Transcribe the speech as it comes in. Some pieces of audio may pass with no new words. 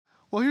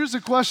Well, here's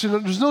the question.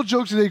 There's no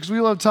joke today because we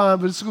don't have time,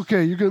 but it's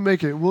okay. You're going to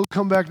make it. We'll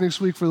come back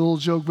next week for the little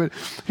joke. But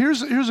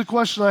here's a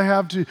question I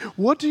have to you.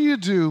 What do you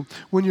do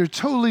when you're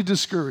totally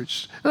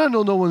discouraged? And I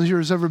know no one here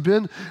has ever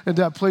been in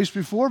that place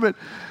before, but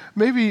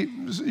maybe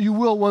you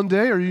will one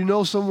day, or you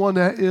know someone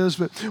that is.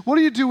 But what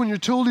do you do when you're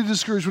totally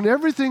discouraged, when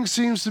everything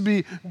seems to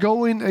be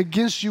going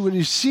against you, when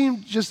you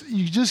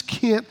just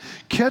can't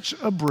catch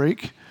a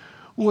break?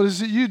 What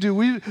is it you do?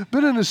 We've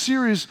been in a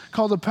series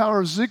called The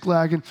Power of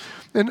Ziklag,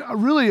 and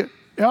really,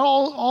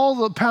 all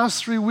the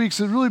past 3 weeks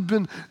have really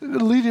been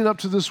leading up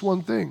to this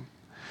one thing.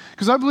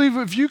 Because I believe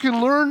if you can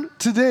learn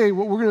today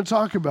what we're going to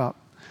talk about,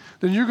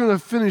 then you're going to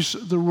finish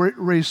the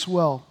race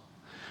well.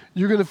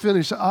 You're going to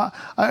finish.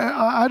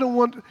 I don't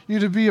want you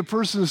to be a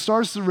person who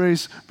starts the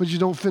race, but you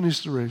don't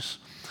finish the race.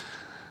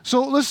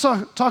 So let's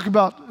talk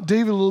about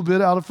David a little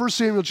bit out of 1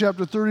 Samuel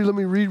chapter 30. Let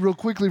me read real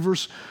quickly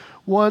verse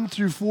 1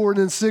 through 4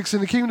 and then 6.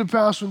 And it came to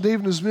pass when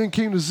David and his men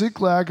came to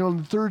Ziklag on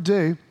the third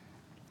day,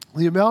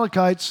 the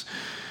Amalekites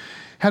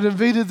had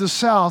invaded the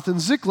south and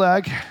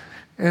Ziklag,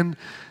 and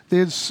they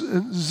had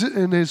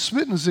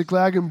smitten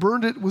Ziklag and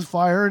burned it with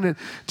fire, and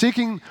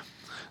taking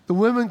the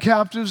women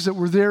captives that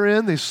were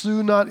therein, they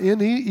slew not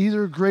any,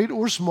 either great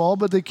or small,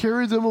 but they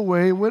carried them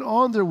away and went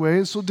on their way.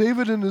 And so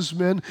David and his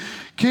men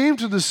came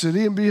to the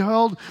city, and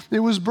behold,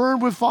 it was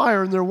burned with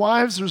fire, and their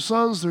wives, their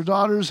sons, their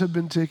daughters had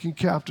been taken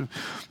captive.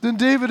 Then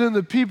David and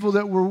the people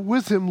that were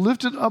with him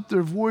lifted up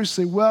their voice,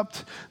 they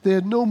wept, they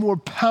had no more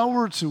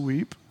power to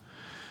weep.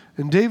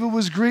 And David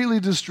was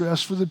greatly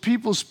distressed, for the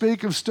people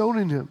spake of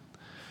stoning him,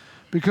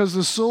 because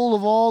the soul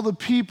of all the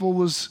people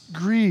was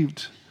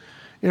grieved.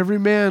 Every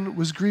man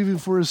was grieving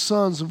for his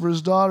sons and for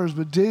his daughters,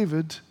 but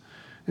David,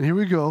 and here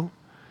we go,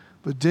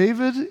 but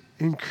David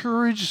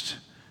encouraged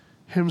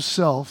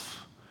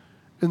himself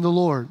in the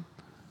Lord,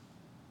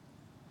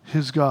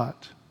 his God.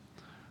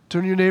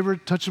 Turn to your neighbor,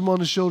 touch him on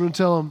the shoulder, and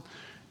tell him,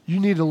 you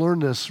need to learn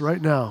this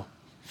right now.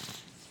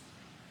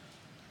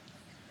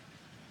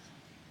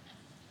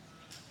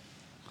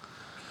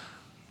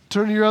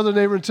 Turn to your other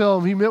neighbor and tell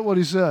him he meant what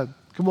he said.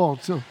 Come on,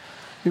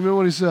 he meant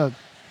what he said.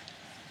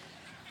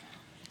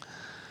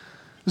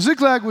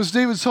 Ziklag was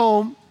David's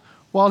home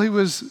while he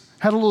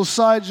had a little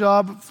side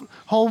job,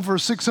 home for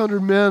 600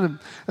 men, and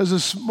as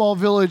a small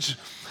village.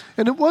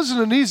 And it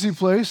wasn't an easy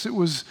place. It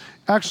was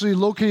actually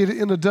located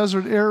in a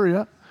desert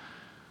area.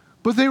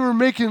 But they were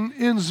making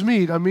ends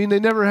meet. I mean, they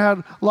never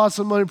had lots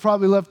of money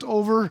probably left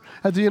over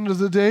at the end of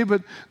the day,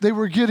 but they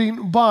were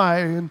getting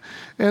by, and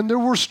there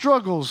were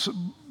struggles.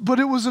 But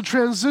it was a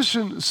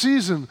transition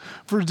season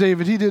for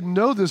David. He didn't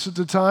know this at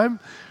the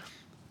time.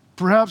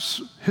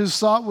 Perhaps his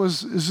thought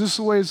was, is this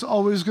the way it's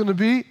always going to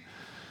be?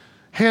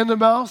 Hand to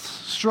mouth,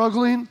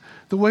 struggling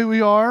the way we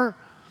are.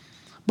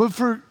 But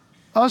for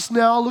us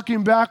now,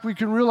 looking back, we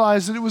can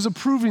realize that it was a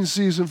proving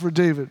season for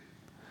David.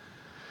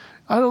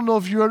 I don't know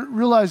if you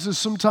realize this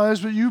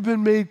sometimes, but you've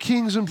been made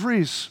kings and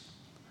priests.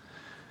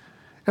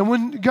 And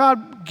when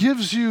God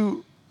gives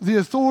you the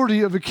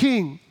authority of a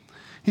king,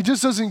 he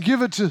just doesn't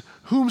give it to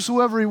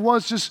whomsoever he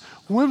wants, just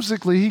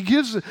whimsically. He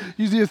gives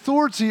you the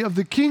authority of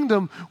the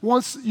kingdom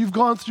once you've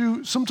gone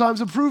through sometimes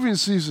a proving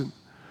season.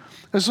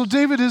 And so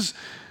David is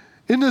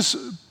in this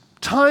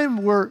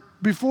time where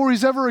before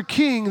he's ever a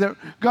king, that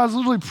God's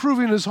literally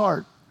proving his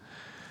heart.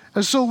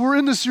 And so we're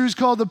in this series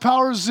called The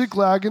Power of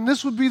Ziklag, and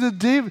this would be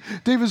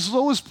David's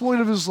lowest point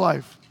of his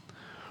life.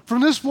 From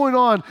this point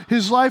on,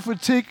 his life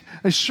would take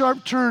a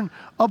sharp turn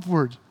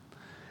upward,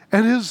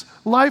 and his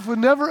life would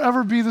never,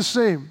 ever be the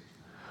same.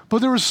 But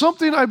there was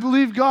something I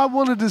believe God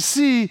wanted to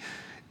see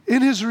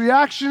in his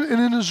reaction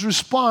and in his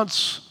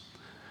response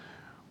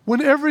when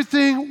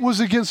everything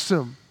was against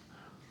him.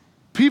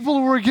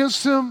 People were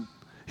against him.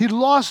 He'd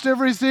lost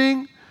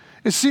everything.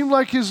 It seemed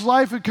like his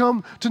life had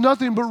come to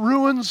nothing but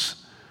ruins.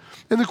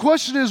 And the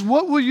question is,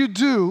 what will you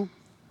do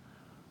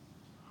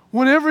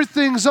when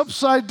everything's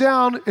upside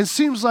down and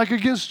seems like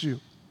against you?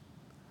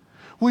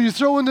 Will you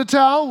throw in the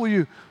towel? Will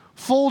you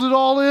fold it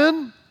all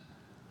in?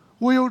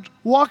 Will you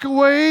walk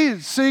away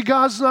and say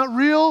God's not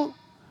real?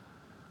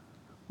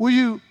 Will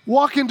you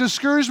walk in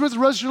discouragement the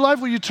rest of your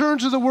life? Will you turn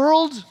to the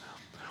world?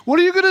 What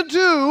are you going to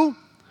do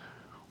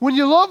when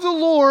you love the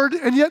Lord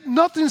and yet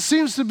nothing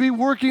seems to be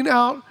working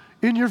out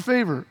in your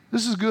favor?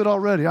 This is good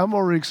already. I'm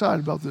already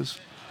excited about this.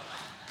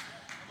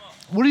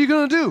 What are you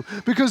going to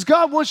do? Because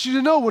God wants you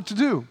to know what to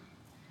do.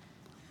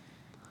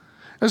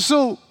 And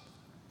so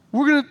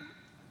we're going to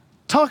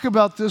talk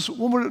about this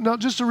one more. Now,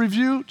 just a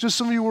review, just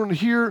some of you weren't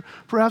here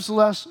perhaps the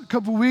last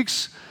couple of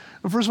weeks.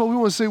 And first of all, we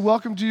want to say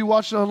welcome to you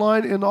watching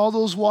online and all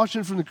those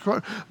watching from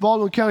the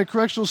Baldwin County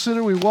Correctional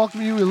Center. We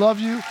welcome you. We love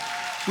you.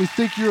 We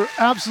think you're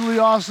absolutely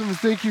awesome, and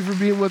thank you for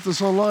being with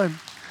us online.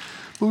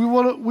 But we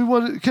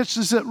want to catch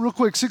this at real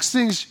quick. 6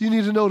 things you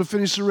need to know to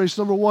finish the race.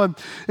 Number 1,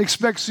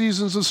 expect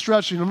seasons of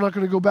stretching. I'm not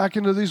going to go back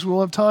into these. We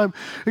won't have time.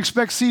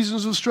 Expect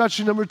seasons of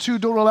stretching. Number 2,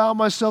 don't allow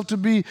myself to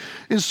be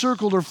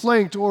encircled or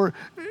flanked, or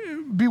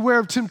beware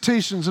of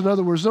temptations, in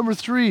other words. Number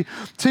 3,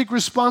 take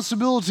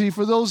responsibility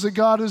for those that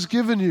God has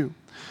given you.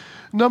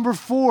 Number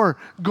 4,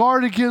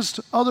 guard against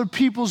other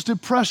people's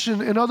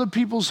depression and other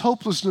people's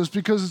hopelessness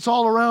because it's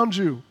all around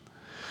you.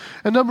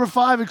 And number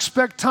 5,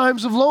 expect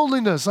times of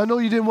loneliness. I know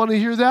you didn't want to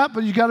hear that,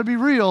 but you got to be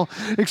real.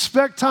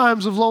 Expect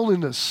times of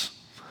loneliness.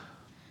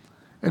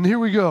 And here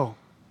we go.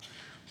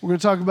 We're going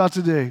to talk about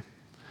today.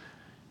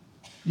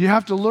 You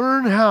have to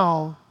learn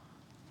how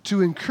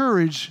to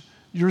encourage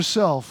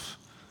yourself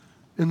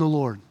in the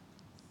Lord.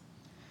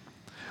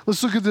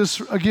 Let's look at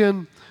this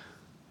again,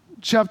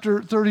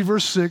 chapter 30,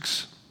 verse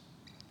 6.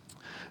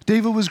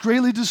 David was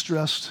greatly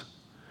distressed,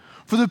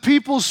 for the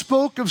people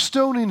spoke of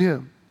stoning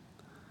him.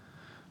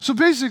 So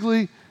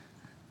basically,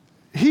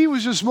 he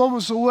was just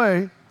moments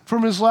away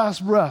from his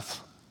last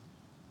breath.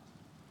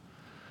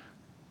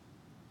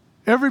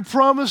 Every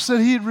promise that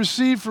he had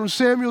received from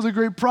Samuel the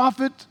great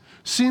prophet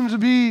seemed to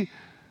be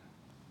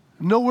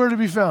nowhere to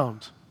be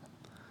found.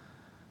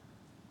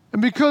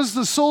 And because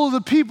the soul of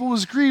the people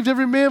was grieved,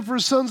 every man for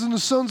his sons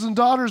and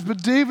daughters,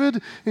 but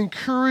David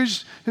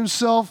encouraged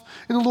himself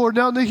in the Lord.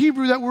 Now, in the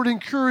Hebrew, that word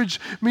encourage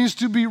means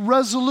to be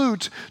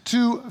resolute,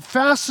 to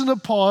fasten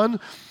upon,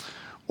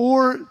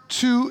 or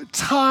to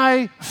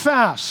tie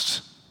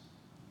fast.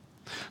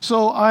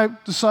 So I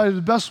decided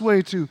the best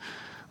way to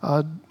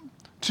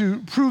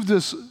prove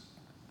this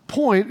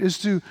point is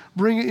to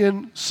bring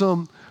in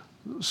some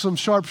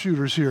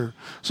sharpshooters here.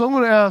 So I'm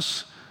going to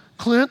ask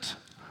Clint,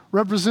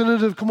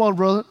 representative, come on,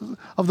 brother,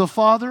 of the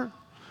Father,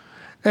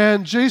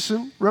 and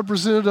Jason,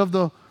 representative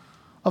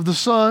of the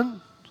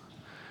Son,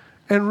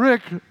 and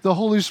Rick, the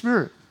Holy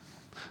Spirit.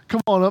 Come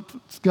on up,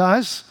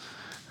 guys,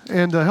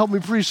 and help me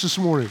preach this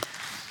morning.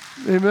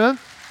 Amen.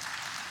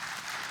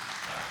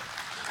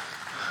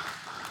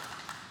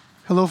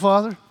 Hello,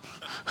 Father,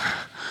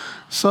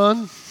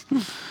 Son,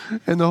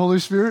 and the Holy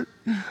Spirit.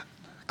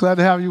 Glad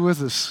to have you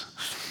with us.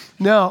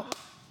 Now,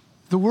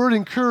 the word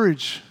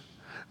encourage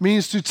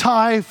means to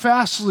tie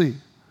fastly,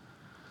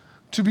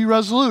 to be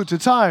resolute, to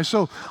tie.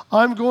 So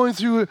I'm going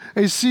through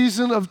a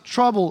season of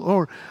trouble,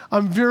 or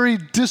I'm very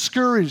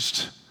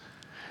discouraged.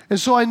 And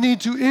so I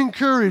need to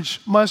encourage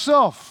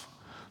myself.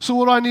 So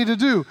what do I need to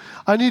do?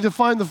 I need to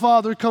find the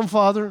Father. Come,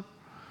 Father.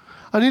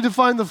 I need to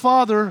find the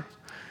Father,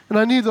 and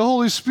I need the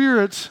Holy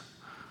Spirit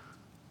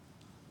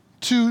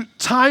to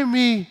tie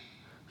me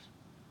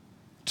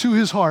to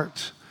his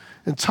heart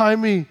and tie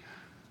me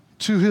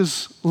to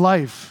his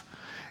life.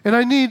 And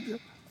I need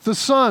the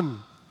Son,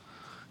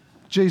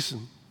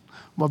 Jason,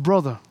 my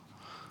brother,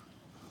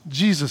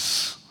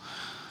 Jesus.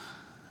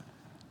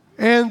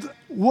 And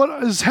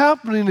what is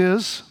happening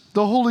is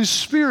the Holy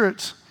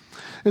Spirit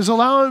is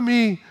allowing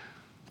me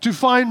to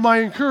find my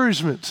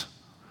encouragement.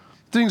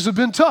 Things have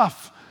been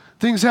tough.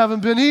 Things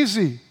haven't been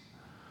easy.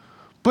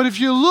 But if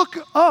you look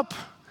up,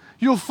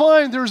 you'll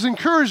find there's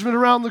encouragement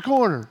around the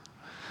corner.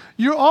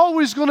 You're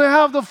always going to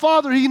have the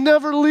Father. He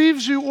never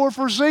leaves you or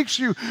forsakes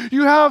you.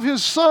 You have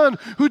his Son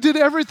who did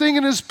everything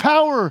in his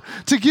power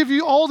to give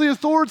you all the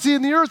authority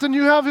in the earth, and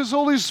you have his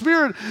Holy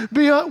Spirit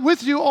be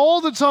with you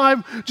all the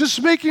time,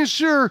 just making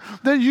sure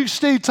that you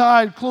stay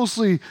tied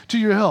closely to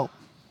your help.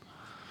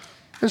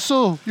 And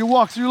so you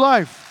walk through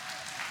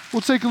life.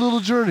 We'll take a little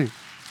journey.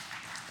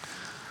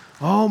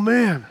 Oh,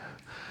 man,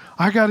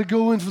 I got to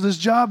go in for this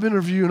job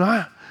interview,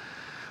 and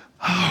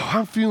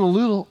I'm feeling a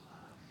little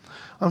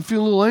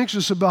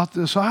anxious about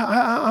this.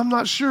 I'm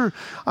not sure.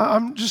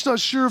 I'm just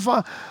not sure if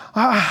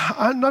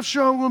I'm not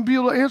sure I'm going to be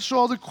able to answer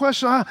all the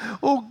questions.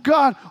 Oh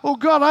God,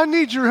 I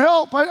need your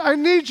help. I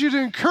need you to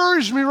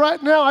encourage me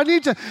right now. I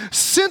need to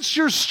sense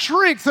your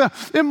strength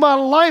in my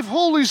life,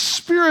 Holy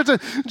Spirit.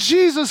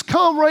 Jesus,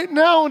 come right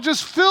now and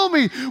just fill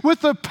me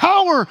with the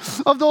power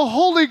of the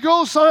Holy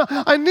Ghost.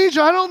 I need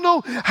you. I don't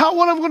know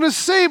what I'm going to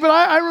say, but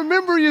I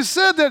remember you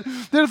said that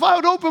if I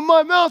would open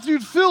my mouth,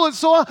 you'd fill it.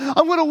 So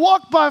I'm going to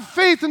walk by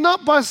faith and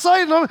not by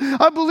sight. And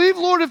I believe,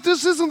 Lord, if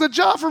this isn't the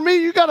job for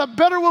me, you got a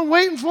better one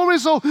waiting for me.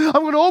 So I'm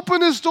going to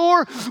open this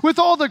door with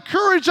all the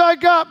courage I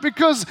got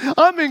because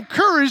I'm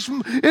encouraged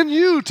in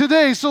you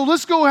today. So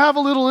let's go have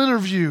a little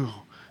interview.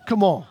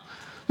 Come on.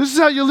 This is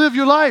how you live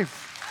your life.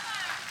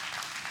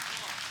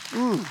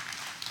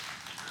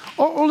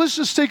 Or let's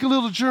just take a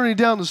little journey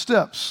down the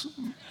steps.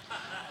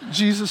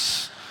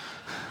 Jesus.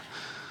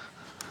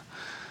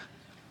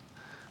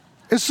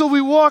 And so we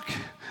walk.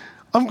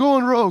 I'm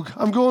going rogue.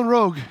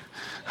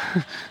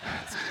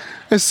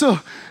 And so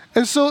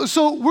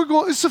we're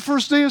going, it's the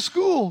first day of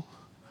school.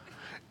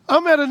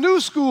 I'm at a new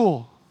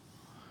school.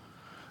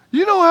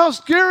 You know how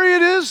scary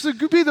it is to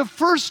be the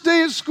first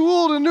day at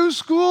school at a new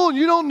school and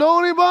you don't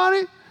know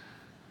anybody?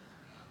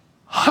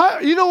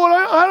 You know what?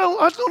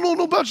 I don't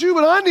know about you,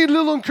 but I need a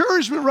little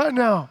encouragement right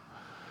now.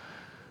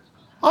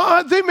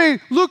 They may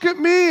look at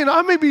me and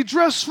I may be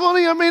dressed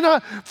funny. I may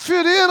not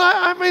fit in.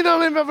 I may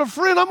not even have a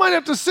friend. I might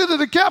have to sit at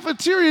the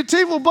cafeteria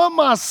table by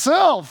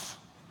myself.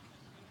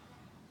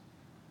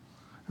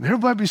 And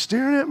everybody be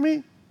staring at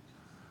me.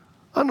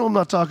 I know I'm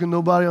not talking to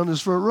nobody on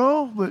this front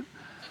row, but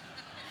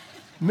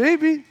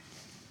maybe.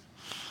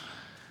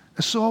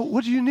 And so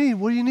what do you need?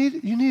 What do you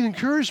need? You need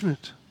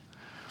encouragement.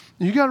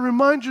 You got to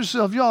remind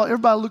yourself, y'all,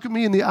 everybody look at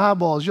me in the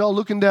eyeballs. Y'all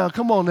looking down.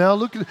 Come on now,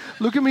 look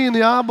at me in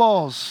the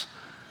eyeballs.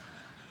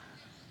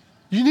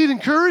 You need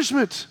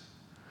encouragement.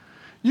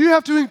 You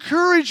have to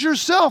encourage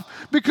yourself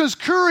because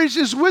courage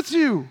is with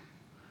you.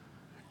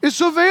 It's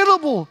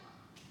available.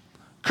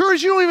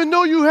 Courage you don't even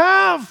know you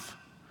have.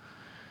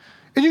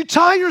 And you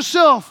tie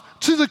yourself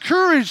to the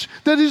courage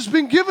that has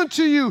been given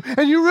to you,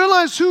 and you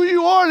realize who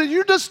you are, that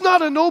you're just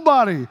not a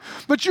nobody,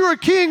 but you're a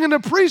king and a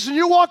priest, and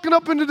you're walking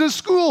up into this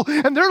school,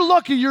 and they're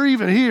lucky you're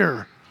even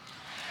here.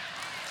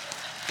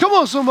 Come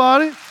on,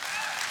 somebody.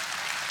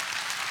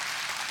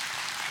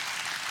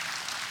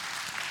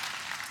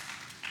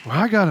 Well,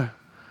 I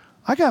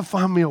gotta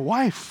find me a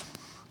wife.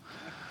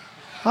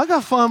 I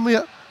gotta find me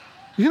a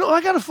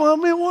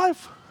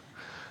wife.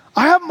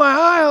 I have my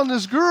eye on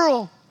this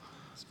girl.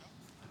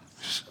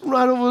 She's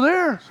right over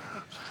there.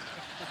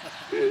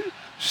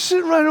 She's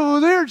sitting right over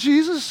there,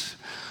 Jesus.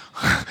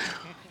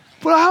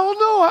 But I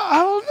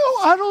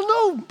don't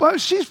know.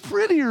 But she's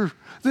prettier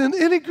than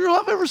any girl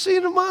I've ever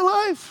seen in my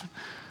life.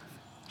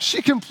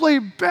 She can play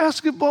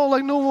basketball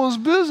like no one's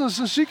business,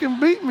 and she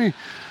can beat me.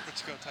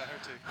 Let's go tie her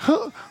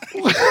too.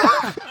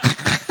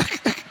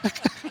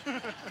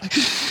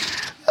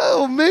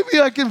 Oh, maybe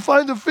I can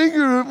find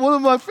one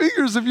of my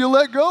fingers if you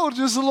let go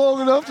just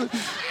long enough to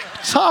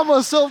tie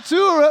myself to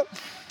her.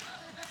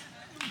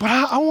 But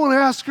I want to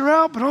ask her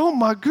out, but oh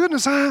my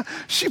goodness,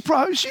 she's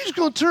going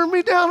to turn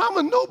me down. I'm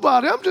a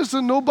nobody. I'm just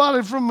a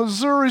nobody from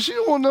Missouri. She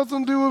don't want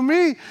nothing to do with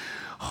me.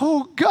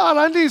 Oh God,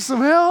 I need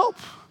some help.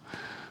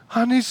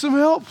 I need some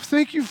help.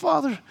 Thank you,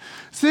 Father.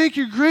 Thank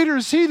you. Greater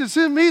is He that's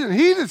in me than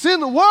he that's in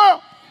the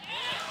world.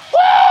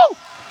 Woo!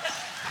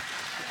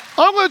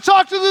 I'm going to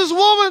talk to this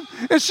woman,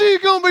 and she's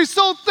going to be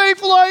so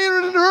thankful I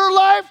entered into her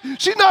life.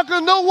 She's not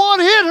going to know what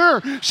hit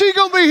her. She's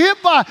going to be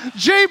hit by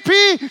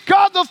JP,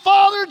 God the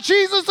Father,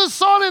 Jesus the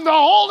Son, and the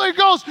Holy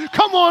Ghost.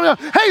 Come on now.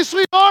 Hey,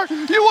 sweetheart, you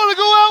want to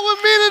go out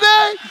with me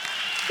today?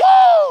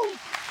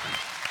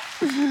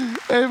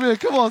 Woo! Amen.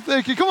 Come on,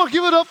 thank you. Come on,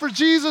 give it up for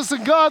Jesus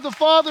and God the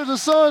Father, the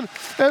Son,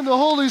 and the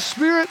Holy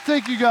Spirit.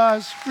 Thank you,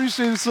 guys.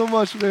 Appreciate it so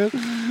much, man.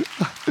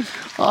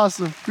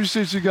 Awesome.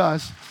 Appreciate you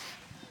guys.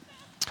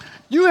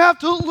 You have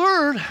to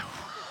learn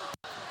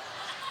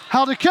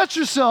how to catch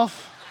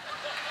yourself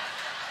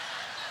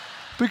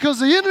because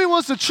the enemy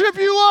wants to trip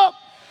you up.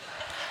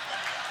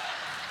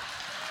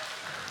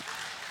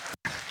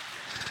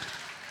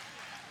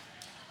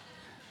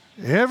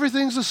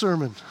 Everything's a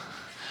sermon.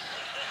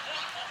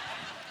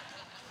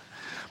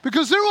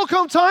 Because there will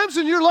come times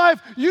in your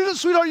life,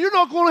 sweetheart, you're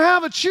not going to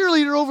have a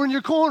cheerleader over in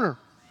your corner.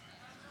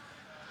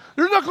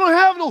 You're not going to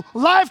have no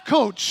life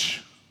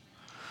coach.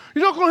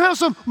 You're not going to have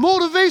some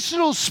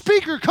motivational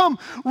speaker come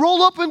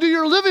roll up into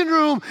your living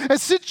room and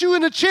sit you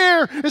in a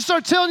chair and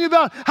start telling you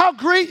about how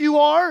great you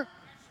are.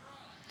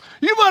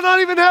 You might not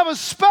even have a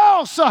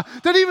spouse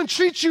that even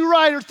treats you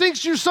right or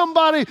thinks you're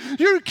somebody.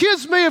 Your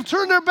kids may have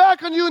turned their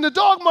back on you, and the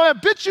dog might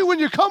have bit you when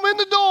you come in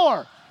the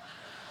door.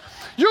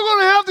 You're going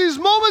to have these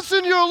moments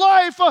in your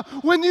life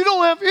when you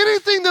don't have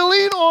anything to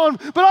lean on.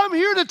 But I'm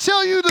here to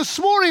tell you this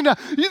morning,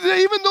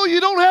 even though you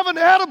don't have an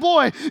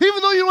attaboy,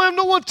 even though you don't have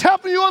no one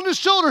tapping you on the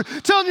shoulder,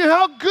 telling you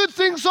how good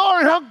things are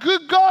and how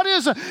good God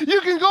is,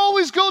 you can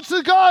always go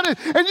to God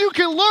and you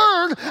can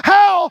learn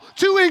how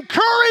to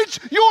encourage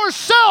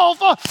yourself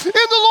in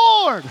the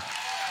Lord.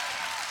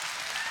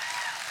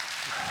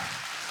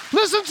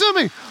 Listen to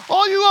me.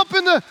 All you up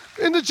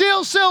in the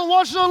jail cell and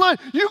watching online,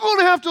 you're going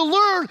to have to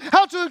learn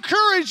how to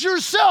encourage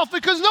yourself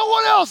because no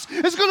one else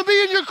is going to be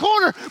in your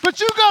corner. But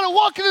you got to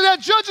walk into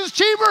that judge's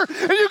chamber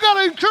and you got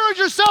to encourage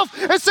yourself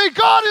and say,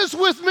 God is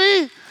with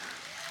me.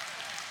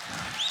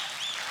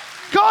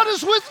 God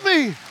is with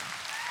me.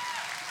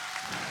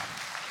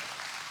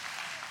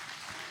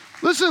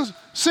 Listen,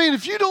 saying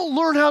if you don't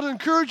learn how to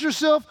encourage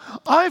yourself,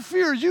 I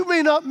fear you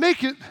may not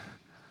make it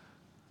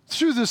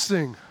through this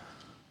thing.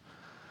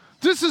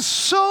 This is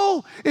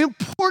so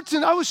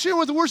important. I was sharing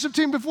with the worship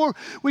team before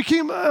we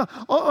came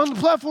on the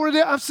platform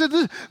today. I've said,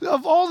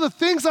 of all the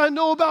things I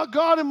know about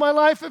God in my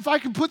life, if I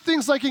could put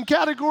things like in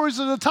categories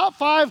of the top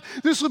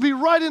 5, this would be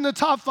right in the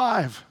top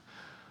 5.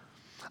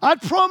 I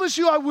promise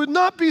you I would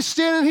not be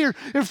standing here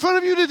in front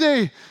of you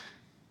today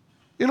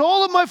in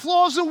all of my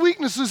flaws and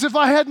weaknesses if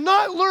I had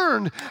not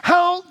learned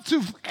how to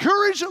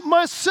encourage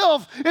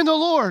myself in the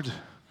Lord.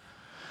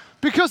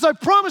 Because I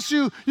promise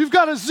you, you've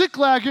got a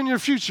Ziklag in your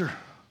future.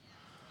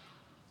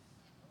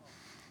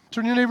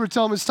 Turn your neighbor and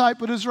tell him it's tight,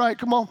 but it's right.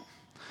 Come on.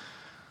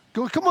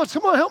 Come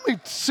on, help me.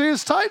 Say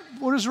it's tight,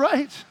 but it's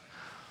right.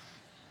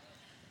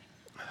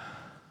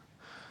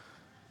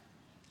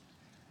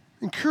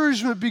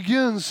 Encouragement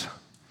begins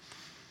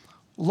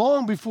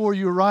long before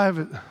you arrive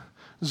at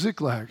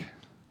Ziklag.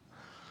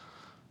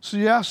 So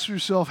you ask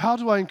yourself, how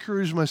do I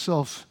encourage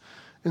myself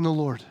in the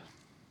Lord?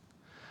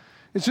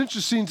 It's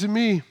interesting to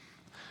me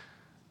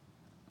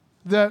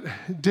that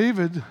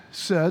David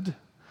said,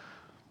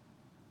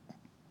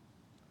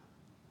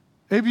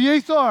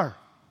 Abiathar,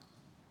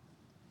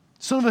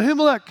 son of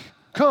Ahimelech,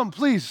 come,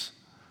 please.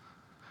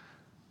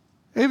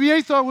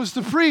 Abiathar was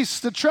the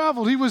priest that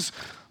traveled. He was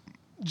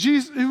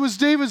He was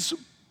David's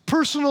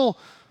personal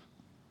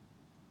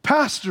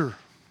pastor.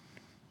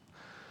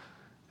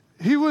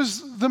 He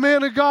was the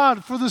man of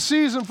God for the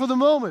season, for the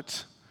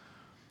moment.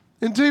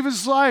 In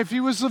David's life, he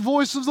was the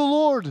voice of the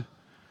Lord,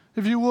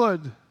 if you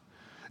would.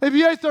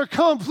 Abiathar,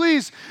 come,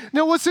 please.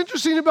 Now, what's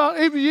interesting about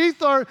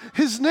Abiathar,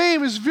 his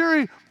name is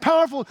very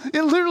powerful.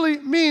 It literally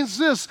means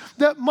this,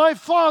 that my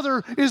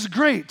father is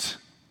great.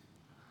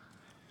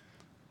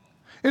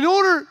 In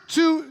order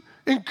to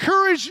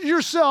encourage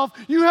yourself,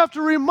 you have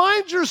to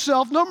remind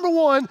yourself, number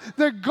one,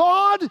 that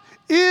God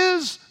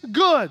is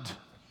good.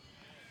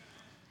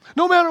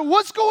 No matter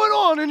what's going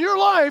on in your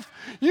life,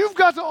 you've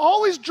got to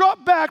always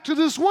drop back to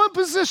this one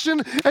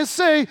position and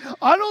say,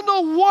 I don't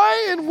know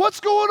why and what's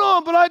going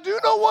on, but I do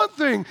know one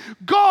thing.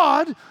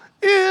 God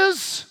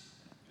is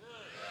good.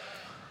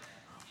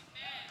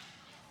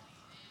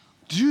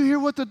 Do you hear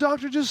what the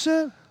doctor just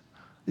said?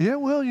 Yeah,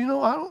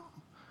 well,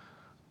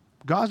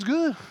 God's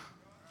good.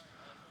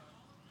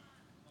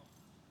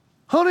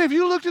 Honey, have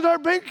you looked at our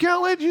bank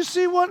account lately? You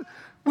see what?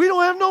 We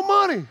don't have no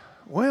money.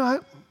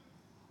 Well,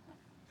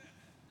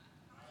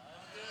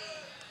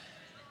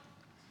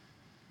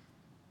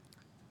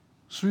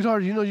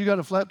 sweetheart, you got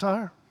a flat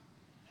tire?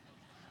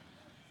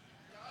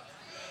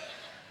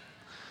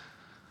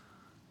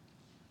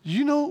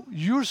 You know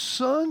your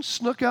son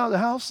snuck out of the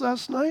house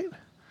last night?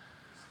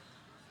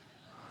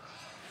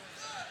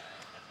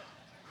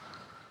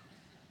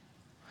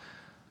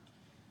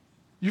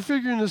 You're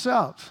figuring this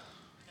out.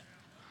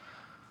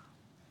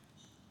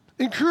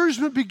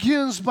 Encouragement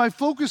begins by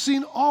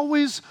focusing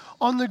always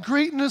on the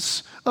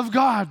greatness of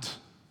God.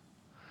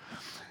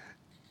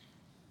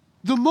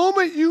 The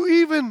moment you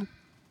even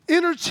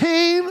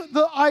entertain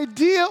the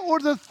idea or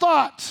the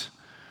thought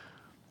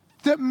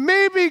that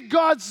maybe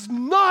God's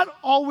not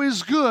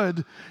always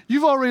good,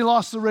 you've already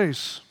lost the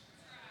race.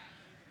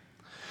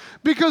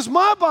 Because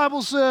my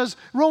Bible says,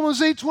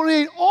 Romans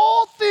 8:28,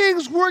 all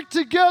things work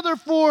together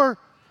for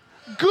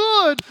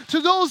good to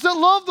those that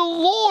love the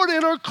Lord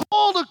and are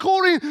called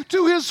according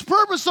to his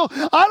purpose. So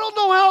I don't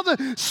know how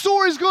the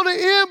story's going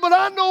to end, but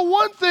I know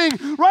one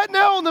thing. Right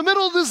now in the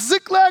middle of this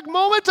Ziklag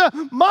moment,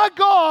 my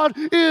God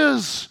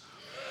is.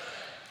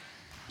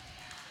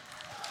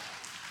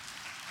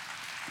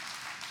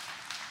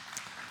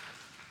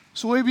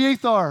 So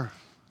Abiathar,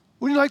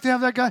 wouldn't you like to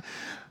have that guy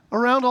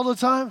around all the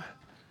time?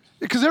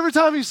 Because every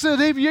time he said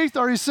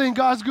Abiathar, he's saying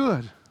God's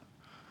good.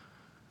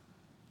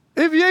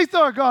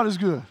 Abiathar, God is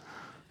good.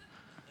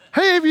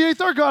 Hey,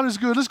 Abiathar, God is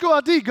good. Let's go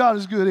out to eat. God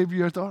is good,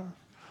 Abiathar.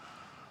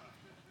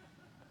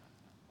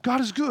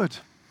 God is good.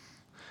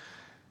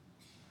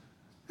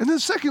 And then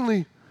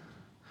secondly,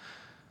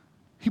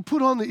 he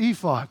put on the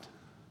ephod.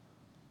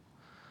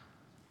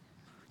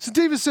 So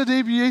David said to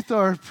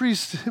Abiathar,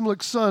 priest,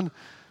 Ahimelech's son,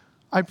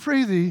 I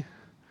pray thee,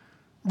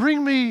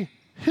 bring me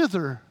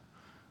hither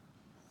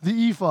the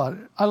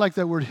ephod. I like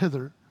that word,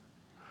 hither.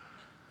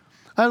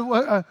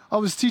 I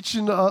was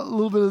teaching a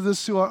little bit of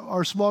this to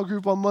our small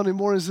group on Monday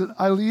mornings that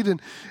I lead,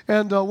 and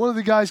one of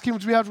the guys came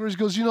up to me afterwards. He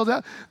goes,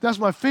 that's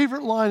my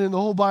favorite line in the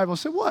whole Bible. I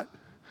said, what?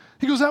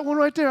 He goes, that one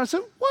right there. I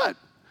said, what?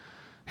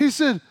 He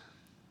said,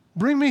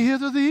 bring me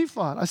hither the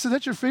ephod. I said,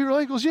 that's your favorite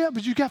line? He goes, yeah,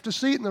 but you have to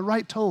say it in the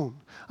right tone.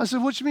 I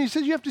said, what you mean? He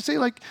said, you have to say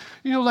like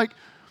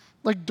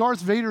Darth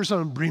Vader or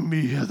something, bring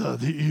me hither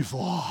the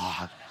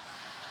ephod.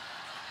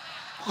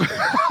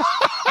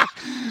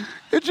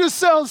 It just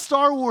sounds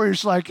Star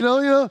Wars like,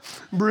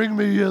 bring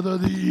me hither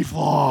the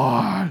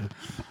ephod.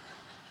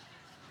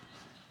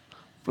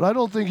 But I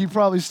don't think he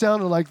probably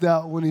sounded like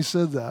that when he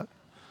said that.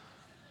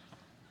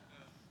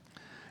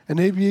 And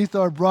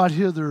Abiathar brought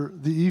hither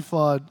the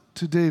ephod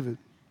to David.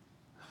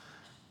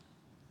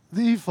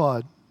 The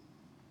ephod.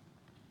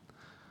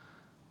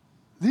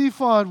 The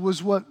ephod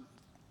was what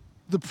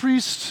the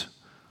priest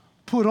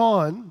put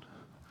on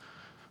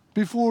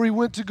before he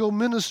went to go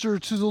minister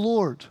to the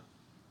Lord.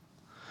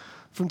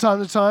 From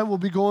time to time, we'll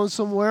be going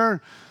somewhere,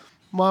 and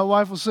my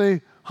wife will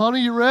say,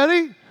 honey, you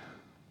ready?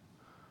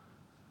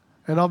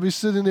 And I'll be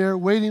sitting there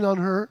waiting on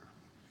her.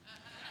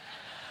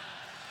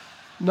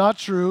 Not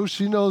true.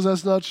 She knows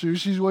that's not true.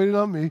 She's waiting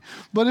on me.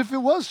 But if it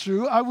was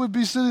true, I would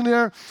be sitting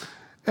there,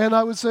 and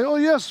I would say, oh,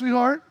 yes,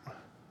 sweetheart,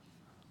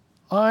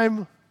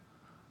 I'm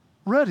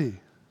ready.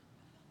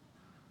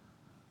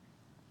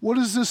 What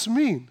does this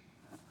mean?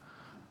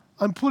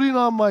 I'm putting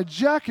on my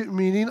jacket,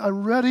 meaning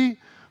I'm ready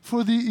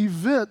for the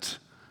event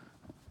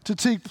to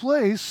take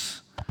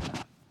place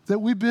that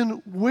we've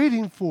been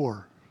waiting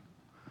for.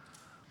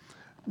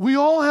 We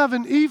all have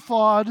an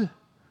ephod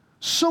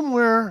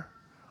somewhere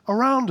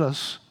around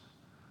us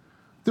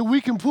that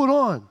we can put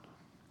on.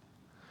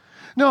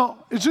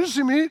 Now, it's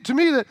interesting to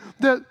me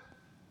that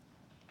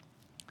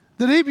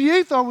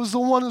Abiathar was the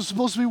one that's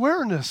supposed to be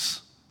wearing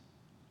this.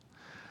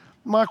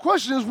 My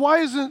question is,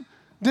 why isn't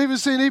David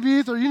saying,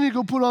 Abiathar, you need to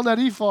go put on that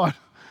ephod?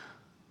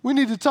 We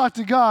need to talk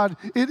to God.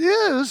 It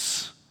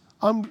is,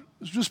 I'm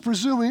just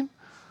presuming,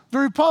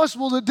 very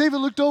possible that David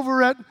looked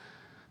over at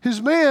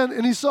his man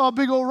and he saw a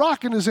big old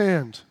rock in his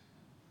hand.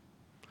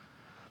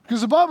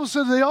 Because the Bible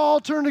said they all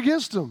turned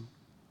against him.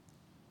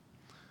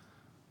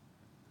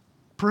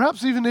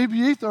 perhaps even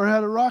Abiathar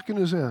had a rock in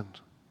his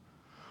hand.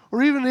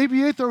 Or even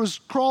Abiathar was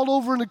crawled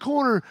over in the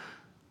corner,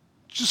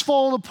 just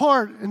falling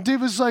apart. And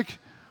David's like,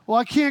 well,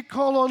 I can't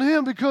call on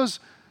him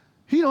because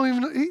he's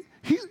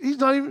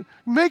not even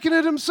making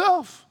it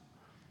himself.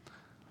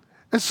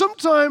 And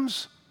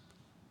sometimes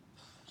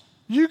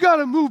you got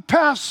to move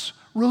past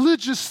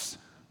religious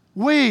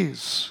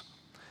ways.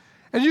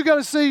 And you got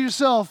to say to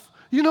yourself,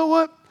 you know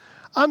what?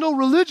 I know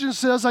religion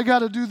says I got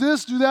to do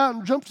this, do that,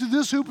 and jump through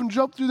this hoop and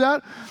jump through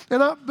that.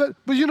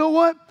 But you know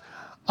what?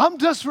 I'm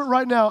desperate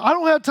right now. I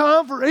don't have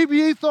time for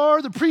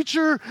Abiathar, the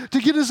preacher, to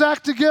get his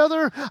act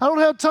together. I don't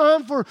have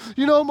time for,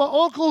 my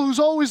uncle who's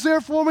always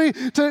there for me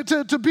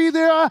to be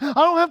there. I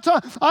don't have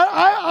time.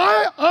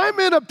 I'm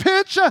in a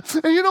pinch.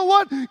 And you know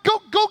what?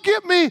 Go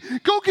get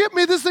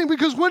me this thing.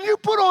 Because when you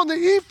put on the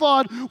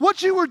ephod,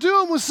 what you were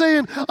doing was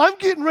saying, I'm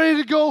getting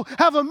ready to go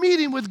have a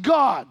meeting with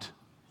God.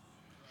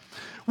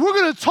 We're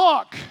going to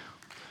talk.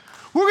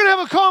 We're going to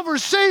have a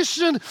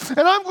conversation, and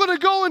I'm going to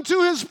go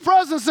into his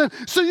presence. And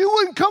so you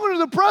wouldn't come into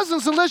the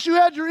presence unless you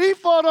had your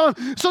ephod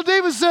on. So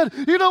David said,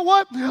 you know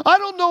what? I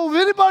don't know of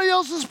anybody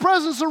else's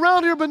presence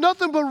around here, but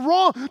nothing but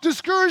raw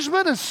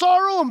discouragement and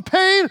sorrow and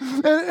pain,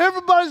 and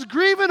everybody's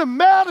grieving and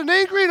mad and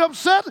angry and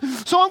upset.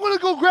 So I'm going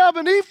to go grab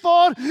an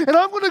ephod, and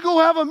I'm going to go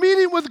have a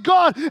meeting with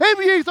God.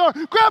 Abiathar,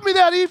 grab me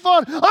that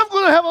ephod. I'm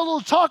going to have a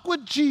little talk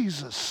with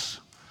Jesus.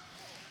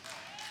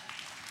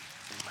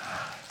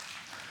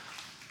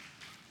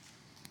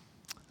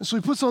 And so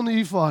he puts on the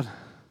ephod.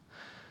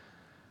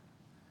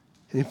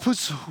 And he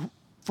puts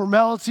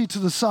formality to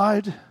the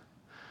side.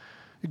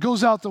 It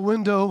goes out the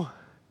window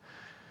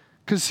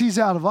because he's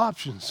out of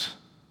options.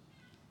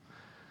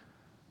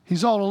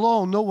 He's all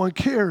alone. No one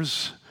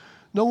cares.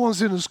 No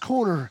one's in his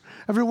corner.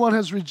 Everyone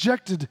has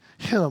rejected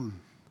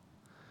him.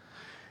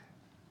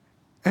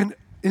 And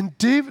in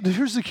David,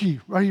 here's the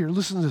key right here.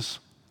 Listen to this.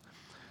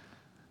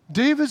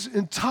 David's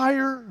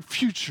entire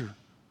future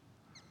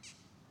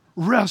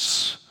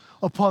rests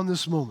upon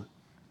this moment.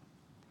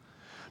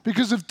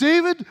 Because if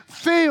David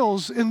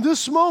fails in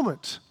this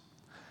moment,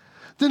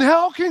 then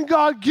how can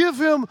God give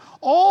him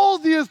all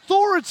the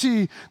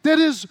authority that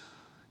is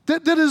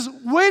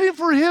waiting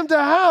for him to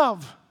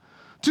have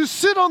to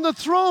sit on the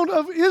throne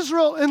of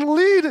Israel and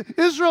lead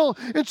Israel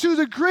into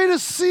the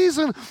greatest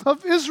season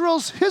of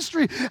Israel's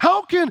history?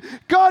 How can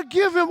God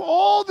give him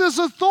all this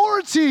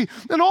authority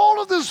and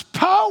all of this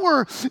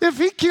power if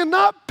he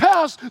cannot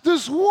pass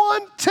this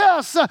one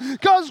test?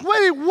 God's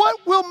waiting.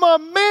 What will my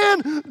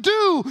man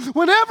do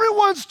when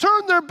everyone's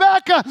turned their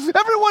back?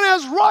 Everyone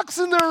has rocks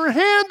in their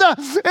hand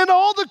and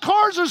all the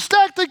cards are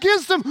stacked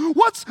against him.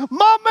 What's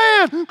my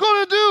man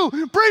going to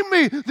do? Bring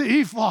me the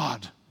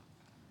ephod.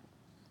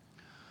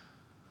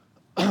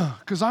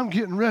 Because I'm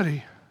getting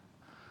ready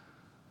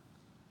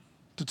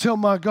to tell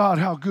my God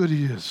how good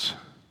he is.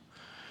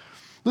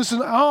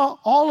 Listen,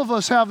 all of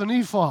us have an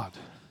ephod.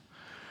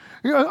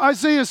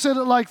 Isaiah said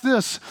it like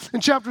this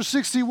in chapter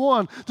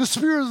 61. The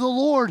Spirit of the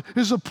Lord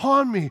is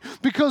upon me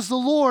because the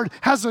Lord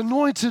has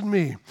anointed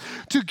me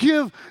to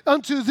give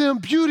unto them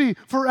beauty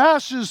for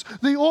ashes,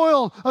 the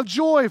oil of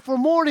joy for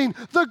mourning,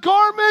 the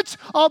garment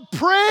of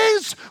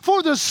praise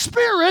for the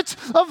spirit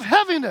of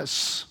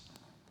heaviness.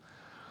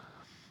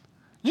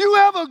 You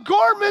have a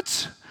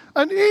garment,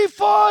 an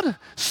ephod,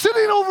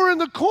 sitting over in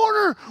the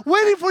corner,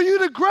 waiting for you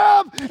to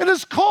grab, and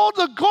it's called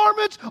the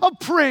garment of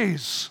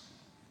praise.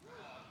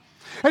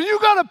 And you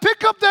got to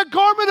pick up that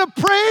garment of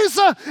praise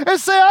and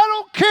say, I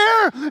don't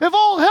care if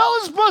all hell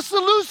is busted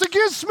loose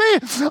against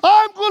me.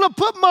 I'm going to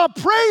put my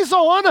praise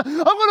on. I'm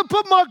going to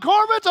put my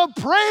garment of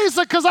praise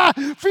because I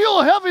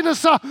feel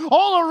heaviness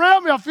all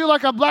around me. I feel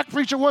like a black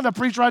preacher wanting to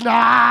preach right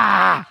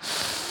now.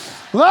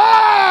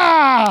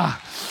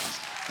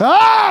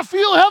 I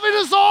feel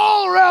heaviness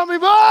all around me,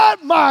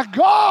 but my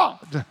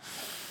God.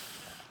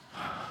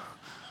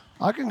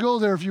 I can go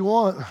there if you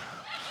want.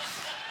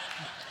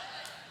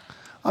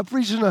 I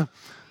preached in a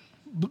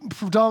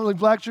predominantly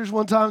black church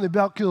one time. They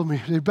about killed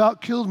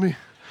me.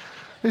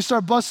 They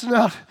start busting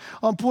out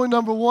on point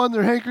number one,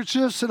 their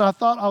handkerchiefs, and I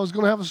thought I was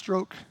going to have a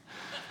stroke.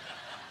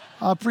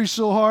 I preached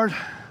so hard.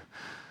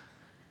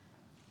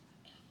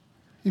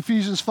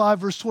 Ephesians 5,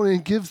 verse 20,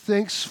 and give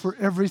thanks for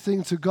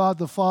everything to God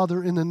the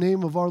Father in the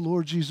name of our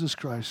Lord Jesus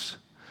Christ.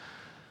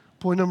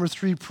 Point number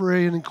 3,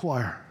 pray and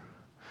inquire.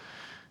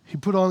 He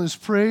put on his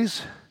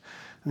praise,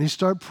 and he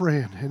started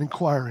praying and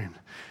inquiring.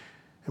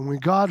 And when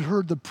God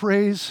heard the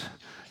praise,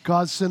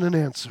 God sent an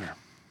answer.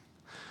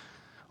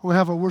 We'll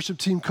have our worship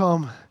team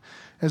come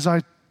as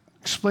I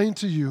explain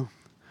to you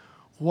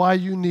why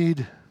you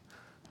need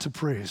to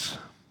praise.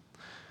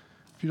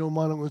 If you don't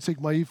mind, I'm going to take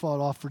my ephod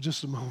off for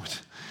just a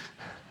moment.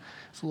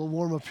 It's a little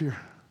warm up here.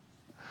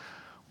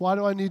 Why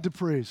do I need to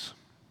praise?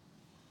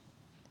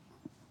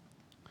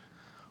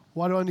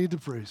 Why do I need to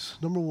praise?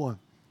 Number one,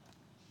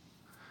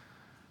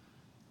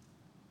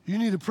 you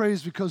need to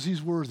praise because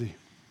he's worthy.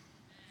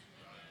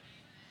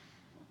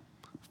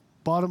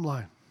 Bottom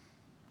line,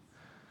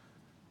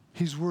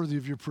 he's worthy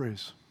of your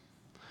praise.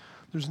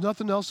 There's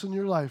nothing else in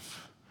your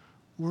life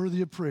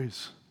worthy of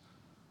praise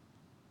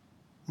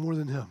more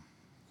than him.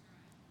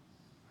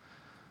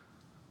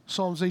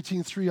 Psalms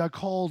 18:3, I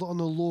called on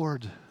the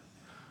Lord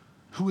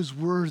who is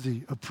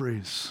worthy of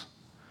praise,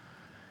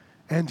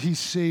 and he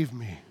saved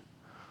me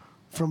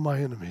from my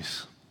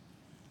enemies.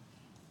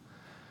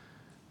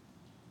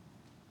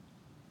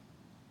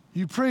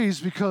 You praise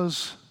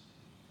because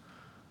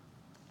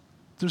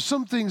there's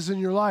some things in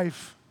your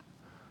life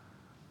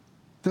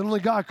that only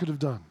God could have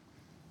done.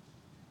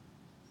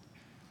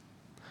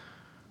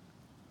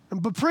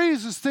 But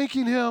praise is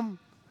thanking him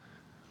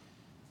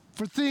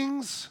for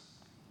things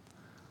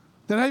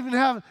that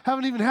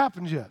haven't even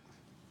happened yet.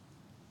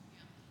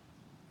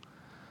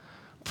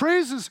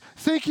 Praise is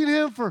thanking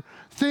him for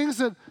things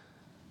that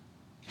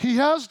he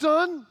has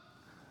done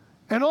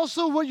and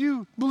also what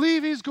you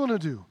believe he's going to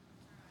do.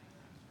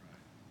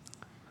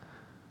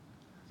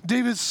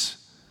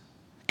 David's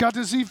got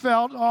this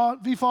ephod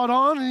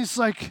on, and he's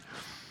like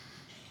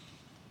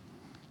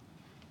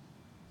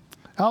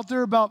out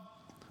there about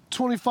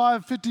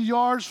 25, 50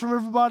 yards from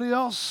everybody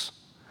else.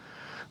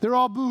 They're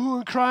all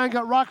boo-hooing, crying,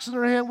 got rocks in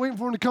their hand, waiting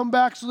for him to come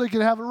back so they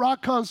can have a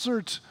rock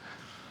concert.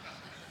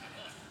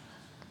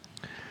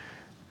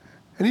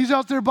 And he's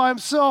out there by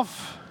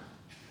himself,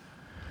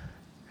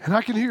 and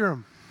I can hear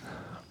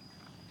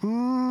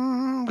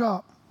him.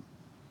 God,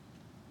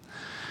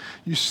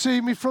 you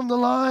saved me from the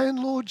lion,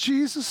 Lord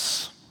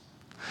Jesus.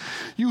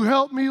 You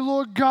helped me,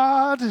 Lord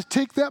God,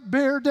 take that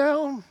bear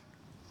down.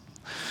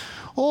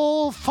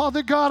 Oh,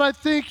 Father God, I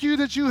thank you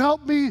that you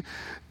helped me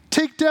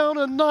take down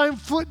a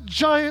 9-foot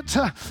giant.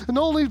 And the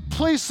only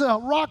place a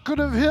rock could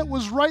have hit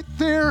was right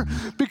there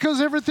because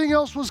everything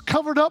else was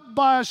covered up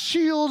by a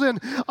shield and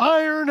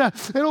iron. And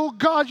oh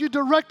God, you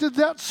directed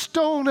that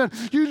stone and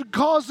you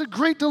caused a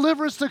great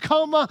deliverance to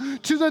come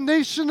to the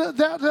nation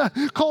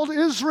that called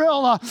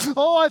Israel.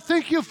 Oh, I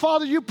thank you,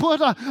 Father, you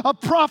put a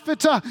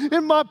prophet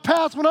in my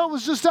path when I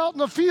was just out in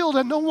the field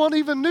and no one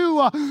even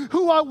knew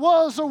who I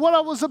was or what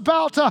I was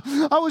about.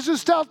 I was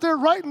just out there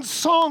writing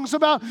songs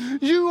about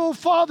you, oh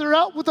Father,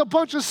 out with a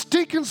bunch of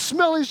stinking,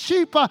 smelly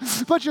sheep,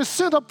 but you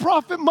sent a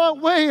prophet my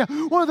way,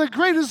 one of the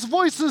greatest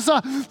voices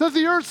that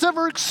the earth's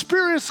ever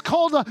experienced,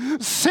 called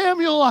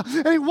Samuel,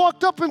 and he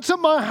walked up into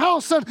my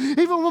house, and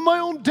even when my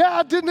own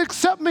dad didn't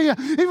accept me,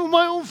 even when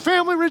my own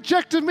family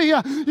rejected me,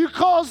 you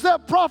caused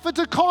that prophet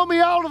to call me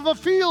out of a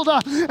field,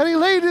 and he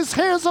laid his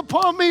hands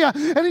upon me,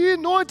 and he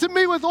anointed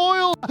me with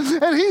oil,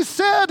 and he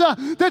said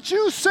that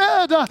you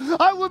said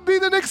I would be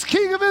the next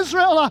king of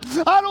Israel.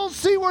 I don't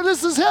see where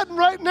this is heading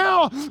right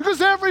now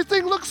because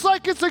everything looks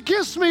like it's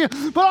against me,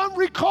 but I'm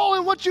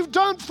recalling what you've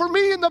done for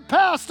me in the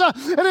past.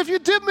 And if you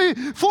did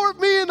for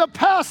me in the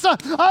past,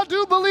 I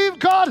do believe,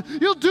 God,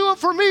 you'll do it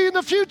for me in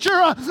the future.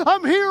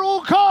 I'm here,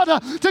 oh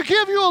God, to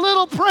give you a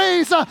little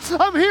praise.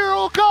 I'm here,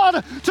 oh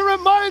God, to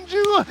remind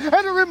you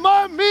and to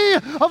remind me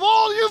of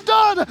all you've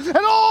done and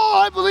all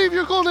I believe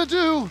you're going to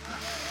do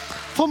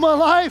for my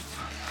life.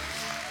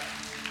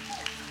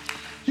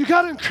 You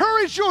got to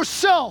encourage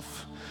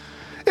yourself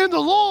in the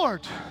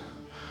Lord.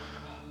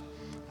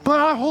 But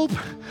I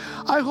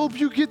hope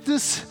you get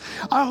this.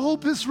 I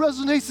hope this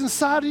resonates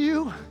inside of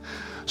you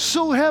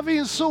so heavy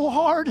and so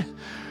hard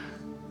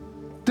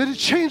that it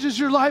changes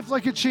your life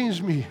like it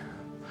changed me.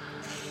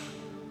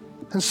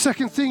 And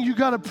second thing, you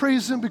got to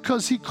praise him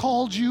because he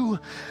called you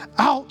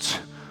out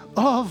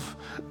of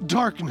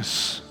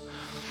darkness.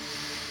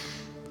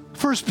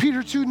 1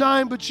 Peter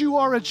 2:9, but you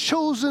are a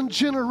chosen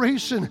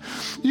generation.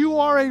 You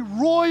are a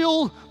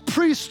royal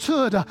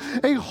priesthood,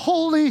 a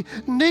holy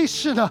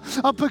nation,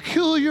 a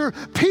peculiar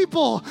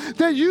people,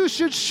 that you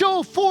should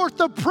show forth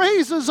the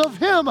praises of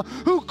him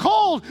who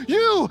called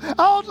you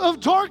out of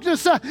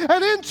darkness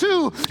and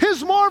into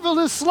his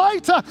marvelous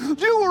light.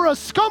 You were a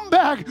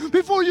scumbag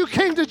before you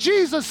came to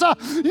Jesus.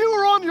 You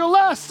were on your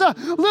last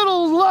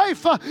little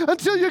life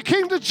until you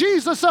came to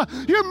Jesus.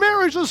 Your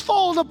marriage was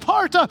falling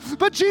apart,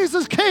 but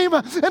Jesus came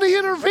and he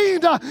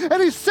intervened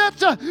and he set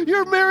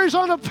your marriage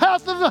on a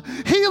path of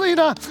healing.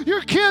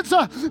 Your kids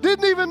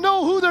didn't even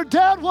know who their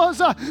dad was,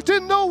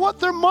 didn't know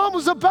what their mom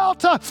was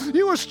about.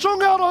 You were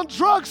strung out on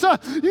drugs.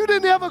 You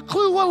didn't have a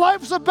clue what life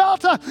was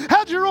about,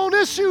 had your own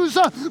issues,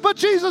 but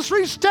Jesus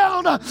reached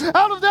down out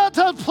of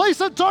that place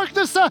of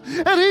darkness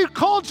and he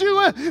called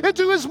you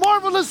into his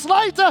marvelous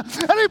light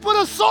and he put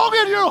a song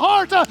in your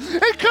heart.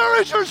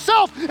 Encourage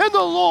yourself in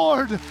the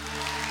Lord.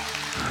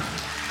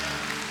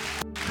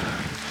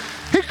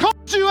 He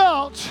called you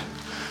out.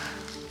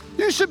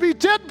 You should be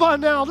dead by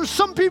now. There's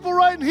some people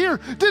right in here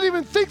didn't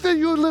even think that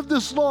you would live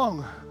this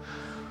long.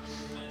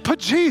 But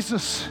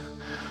Jesus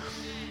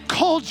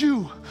called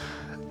you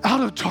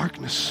out of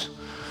darkness.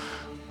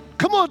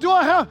 Come on, do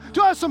I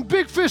have some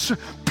big fish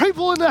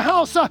people in the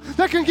house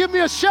that can give me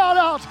a shout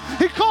out?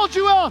 He called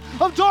you out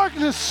of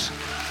darkness.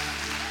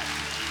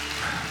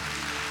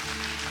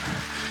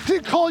 He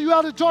didn't call you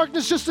out of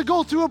darkness just to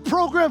go through a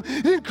program.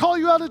 He didn't call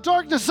you out of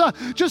darkness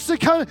just to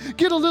kind of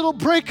get a little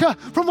break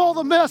from all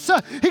the mess.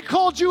 He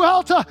called you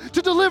out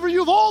to deliver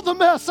you of all the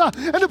mess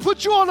and to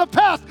put you on a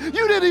path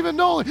you didn't even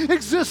know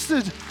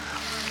existed.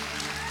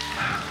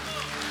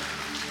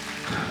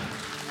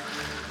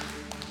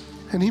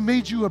 And he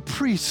made you a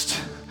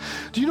priest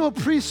Do you know what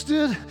priests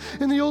did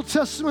in the Old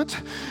Testament?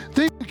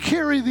 They would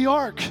carry the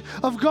ark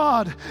of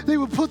God. They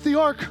would put the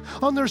ark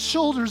on their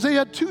shoulders. They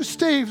had 2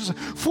 staves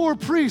for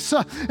priests,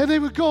 and they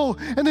would go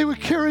and they would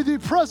carry the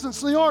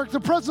presence, the ark, the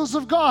presence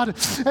of God,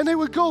 and they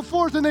would go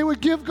forth and they would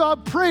give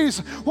God praise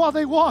while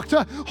they walked.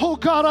 Oh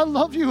God, I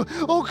love you.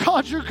 Oh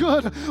God, you're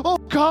good. Oh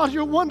God,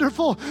 you're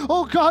wonderful.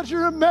 Oh God,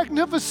 you're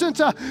magnificent.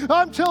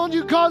 I'm telling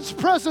you, God's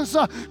presence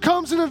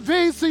comes and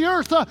invades the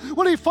earth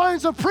when He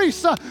finds a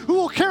priest who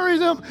will carry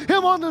him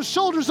on the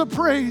shoulders of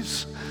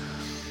praise.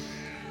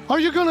 Are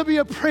you going to be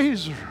a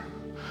praiser?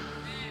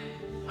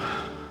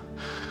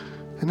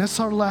 And that's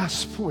our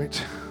last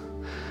point.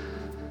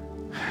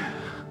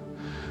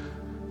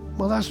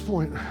 My last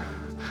point.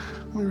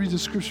 Let me read the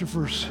scripture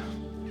first.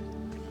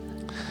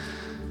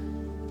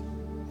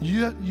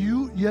 Yet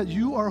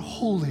you are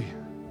holy,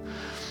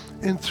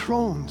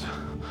 enthroned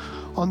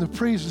on the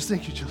praises.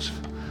 Thank you, Joseph.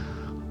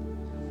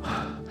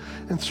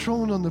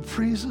 Enthroned on the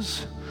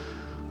praises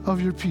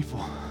of your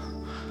people.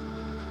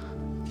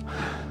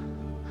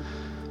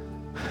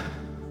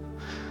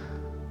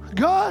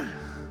 God,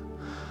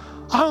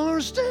 I don't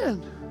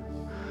understand.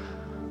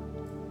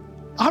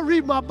 I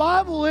read my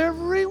Bible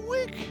every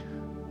week.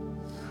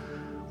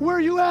 Where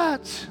are you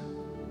at?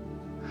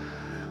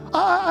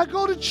 I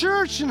go to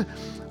church and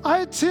I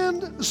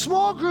attend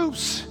small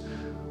groups.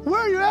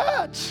 Where are you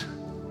at?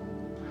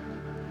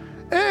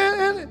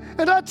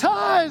 And I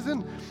tithe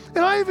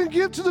and I even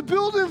give to the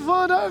building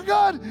fund. Oh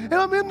God, and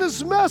I'm in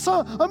this mess.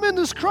 I'm in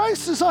this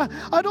crisis. I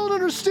don't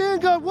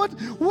understand, God. What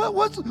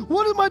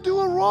am I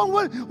doing wrong?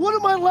 What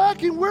am I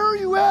lacking? Where are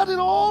you at in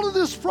all of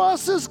this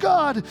process,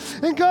 God?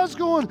 And God's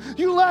going,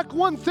 you lack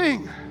one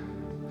thing.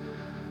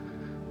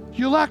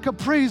 You lack a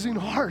praising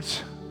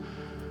heart.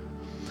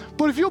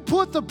 But if you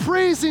put the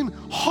praising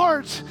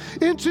heart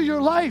into your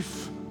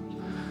life,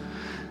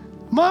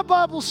 my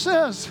Bible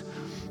says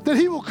that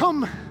He will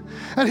come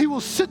and He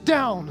will sit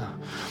down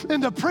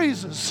in the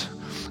praises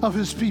of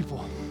His people.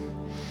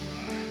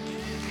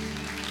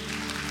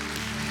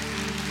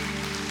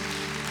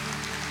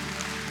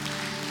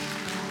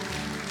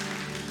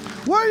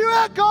 Where are you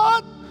at,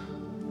 God?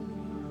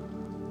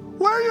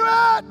 Where are you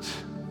at?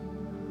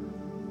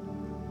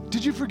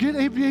 Did you forget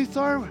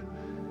Abiathar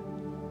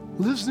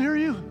lives near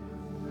you?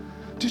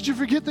 Did you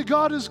forget that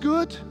God is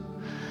good?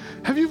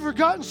 Have you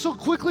forgotten so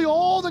quickly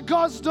all that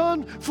God's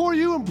done for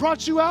you and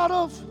brought you out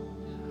of?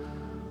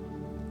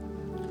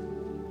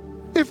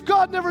 If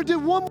God never did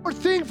one more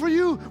thing for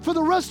you for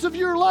the rest of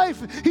your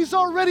life, He's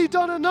already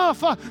done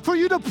enough for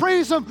you to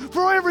praise Him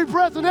for every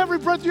breath and every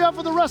breath you have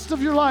for the rest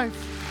of your life.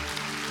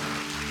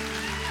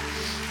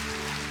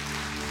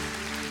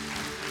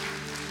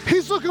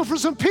 He's looking for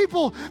some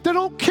people that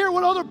don't care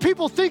what other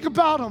people think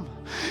about them.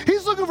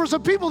 He's looking for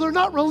some people that are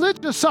not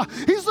religious.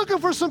 He's looking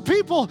for some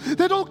people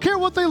that don't care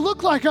what they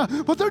look like,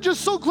 but they're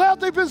just so glad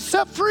they've been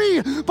set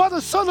free by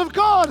the Son of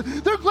God.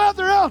 They're glad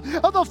they're out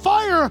of the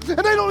fire and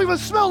they don't even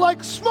smell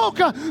like smoke.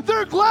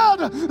 They're glad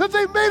that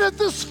they made it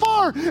this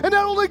far and that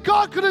only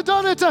God could have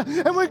done it.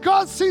 And when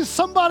God sees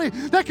somebody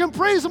that can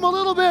praise Him a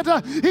little bit,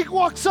 He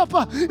walks up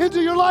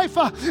into your life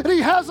and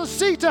He has a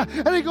seat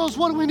and He goes,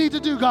 what do we need to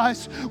do,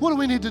 guys? What do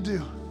we need to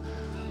do?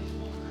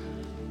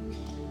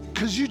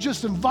 Because you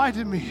just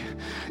invited me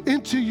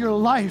into your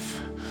life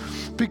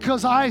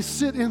because I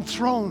sit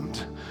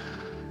enthroned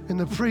in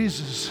the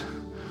praises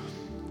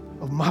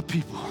of my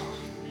people.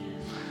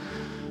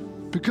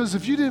 Because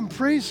if you didn't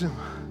praise Him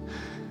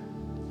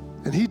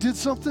and He did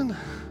something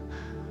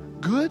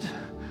good,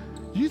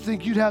 you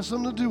think you'd have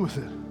something to do with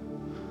it.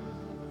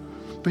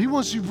 But He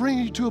wants to bring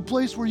you to a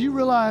place where you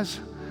realize,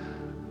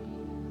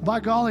 by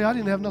golly, I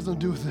didn't have nothing to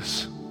do with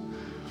this.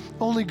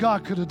 Only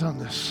God could have done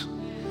this.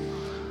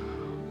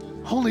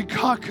 Only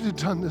God could have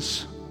done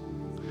this.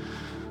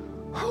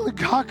 Only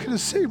God could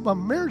have saved my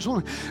marriage.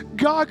 Only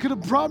God could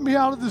have brought me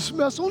out of this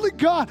mess. Only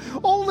God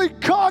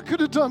could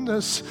have done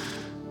this.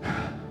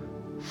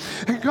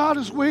 And God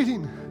is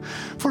waiting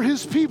for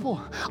His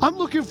people. I'm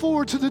looking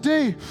forward to the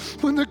day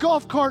when the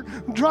golf cart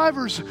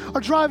drivers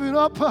are driving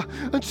up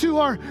into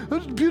our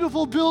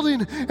beautiful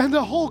building and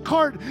the whole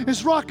cart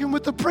is rocking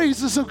with the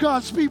praises of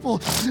God's people.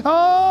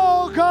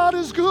 Oh, God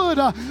is good.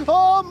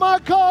 Oh, my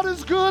God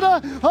is good.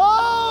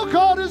 Oh,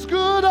 God is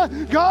good.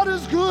 God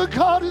is good.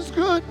 God is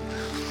good.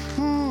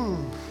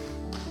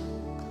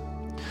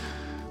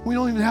 We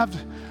don't even have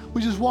to.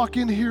 We just walk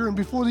in here, and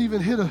before we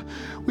even hit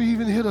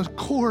a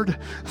chord,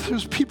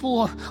 there's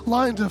people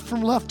lined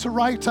from left to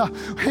right,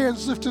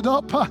 hands lifted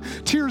up,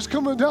 tears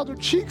coming down their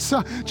cheeks,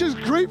 just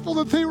grateful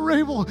that they were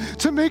able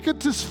to make it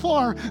this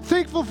far,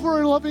 thankful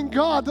for a loving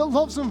God that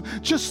loves them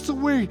just the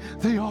way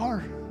they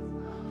are.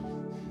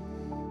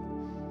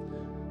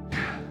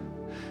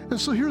 And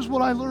so here's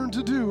what I learned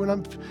to do,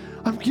 and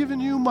I'm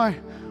giving you my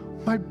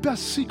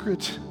best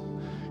secret,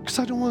 because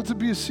I don't want it to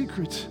be a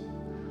secret.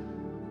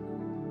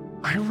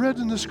 I read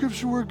in the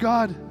scripture where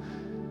God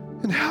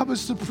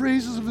inhabits the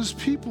praises of His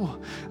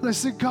people. And I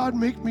said, God,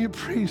 make me a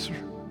praiser.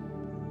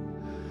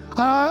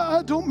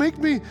 Don't make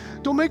me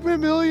a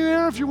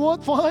millionaire. If you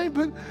want, fine,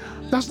 but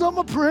that's not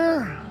my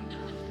prayer.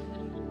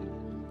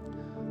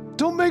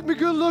 Don't make me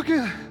good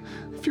looking.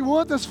 If you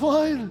want, that's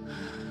fine.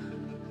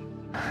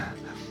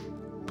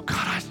 But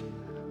God,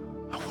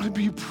 I want to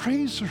be a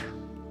praiser.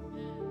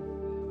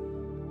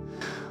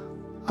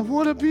 I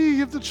want to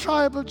be of the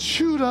tribe of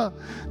Judah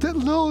that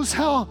knows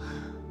how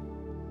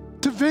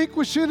to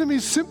vanquish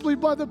enemies simply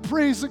by the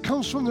praise that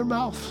comes from their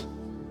mouth.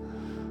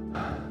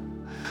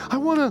 I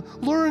want to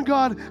learn,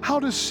 God, how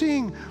to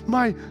sing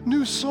my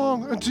new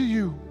song unto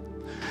you.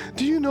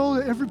 Do you know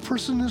that every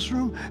person in this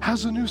room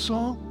has a new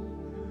song?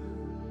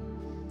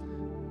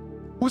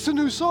 What's a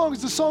new song?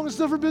 It's a song that's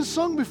never been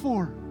sung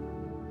before.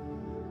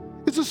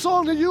 It's a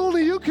song that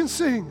only you can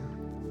sing.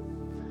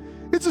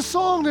 It's a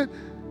song that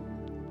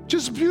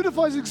just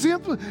beautifies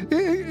example.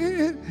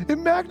 It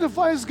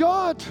magnifies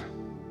God.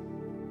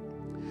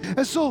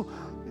 And so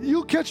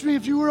you'll catch me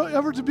if you were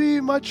ever to be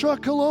in my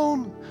truck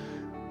alone.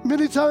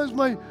 Many times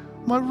my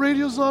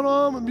radio's not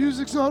on, my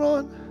music's not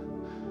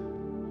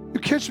on. You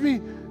catch me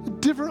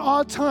at different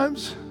odd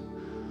times.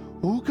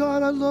 Oh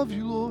God, I love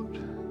you, Lord.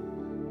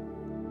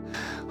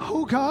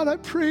 Oh God, I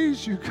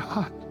praise you,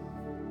 God.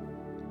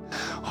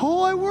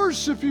 Oh, I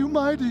worship you,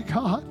 mighty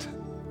God.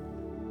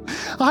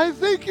 I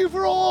thank you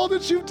for all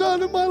that you've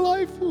done in my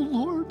life, oh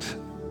Lord.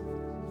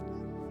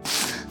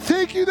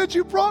 Thank you that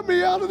you brought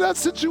me out of that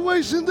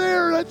situation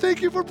there, and I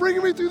thank you for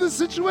bringing me through the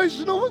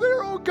situation over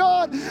there, oh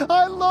God.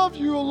 I love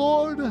you, oh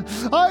Lord.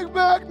 I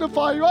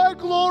magnify you. I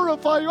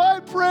glorify you. I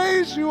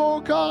praise you,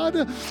 oh God.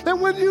 And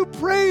when you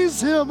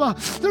praise him,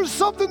 there's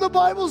something the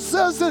Bible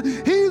says that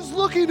he's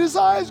looking, his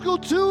eyes go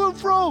to and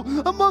fro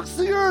amongst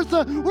the earth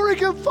where he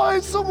can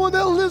find someone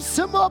that lifts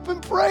him up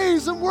in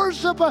praise and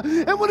worship.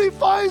 And when he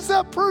finds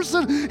that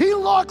person, he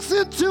locks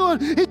into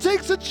it. He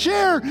takes a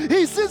chair.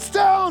 He sits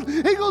down.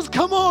 He goes,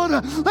 come on,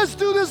 let's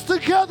do this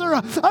together.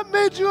 I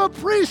made you a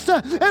priest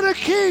and a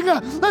king.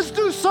 Let's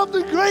do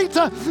something great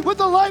with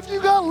the life you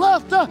got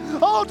left.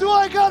 Oh, do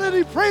I got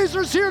any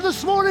praisers here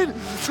this morning?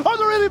 Are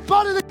there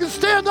anybody that can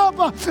stand up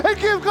and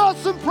give God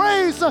some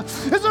praise?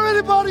 Is there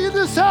anybody in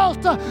this house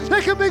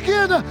that can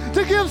begin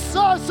to give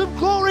some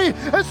glory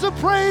and some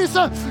praise?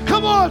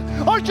 Come on,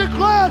 aren't you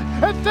glad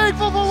and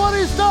thankful for what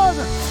he's done?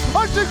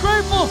 Aren't you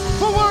grateful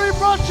for where he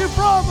brought you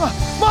from?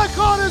 My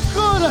God is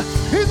good.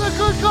 He's a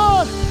good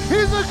God.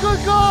 He's a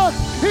good God.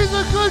 He's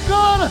a good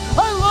God.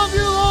 I love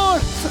you,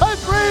 Lord. I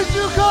praise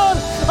you, God.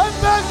 I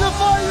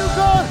magnify you,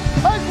 God.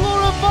 I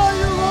glorify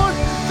you, Lord.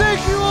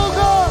 Thank you, oh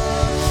God.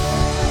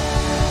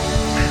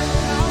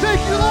 Thank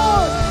you,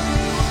 Lord.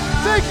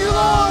 Thank you,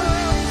 Lord.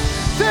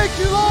 Thank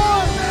you,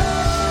 Lord.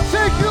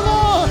 Thank you,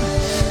 Lord.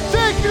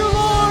 Thank you,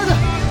 Lord.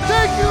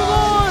 Thank you,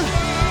 Lord.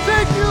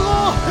 Thank you,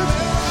 Lord.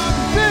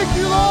 Thank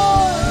you,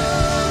 Lord.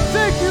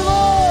 Thank you,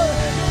 Lord.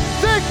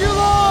 Thank you,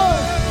 Lord.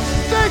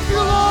 Thank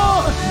you,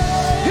 Lord.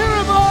 Here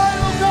am I,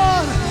 oh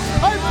God.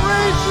 I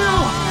praise you.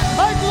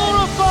 I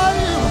glorify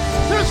you.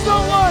 There's no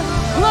one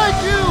like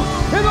you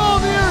in all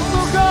the earth,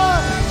 oh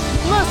God.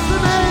 Bless the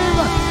name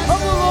of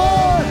the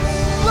Lord.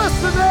 Bless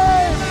the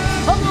name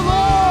of the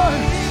Lord.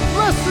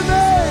 Bless the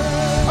name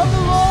of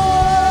the Lord.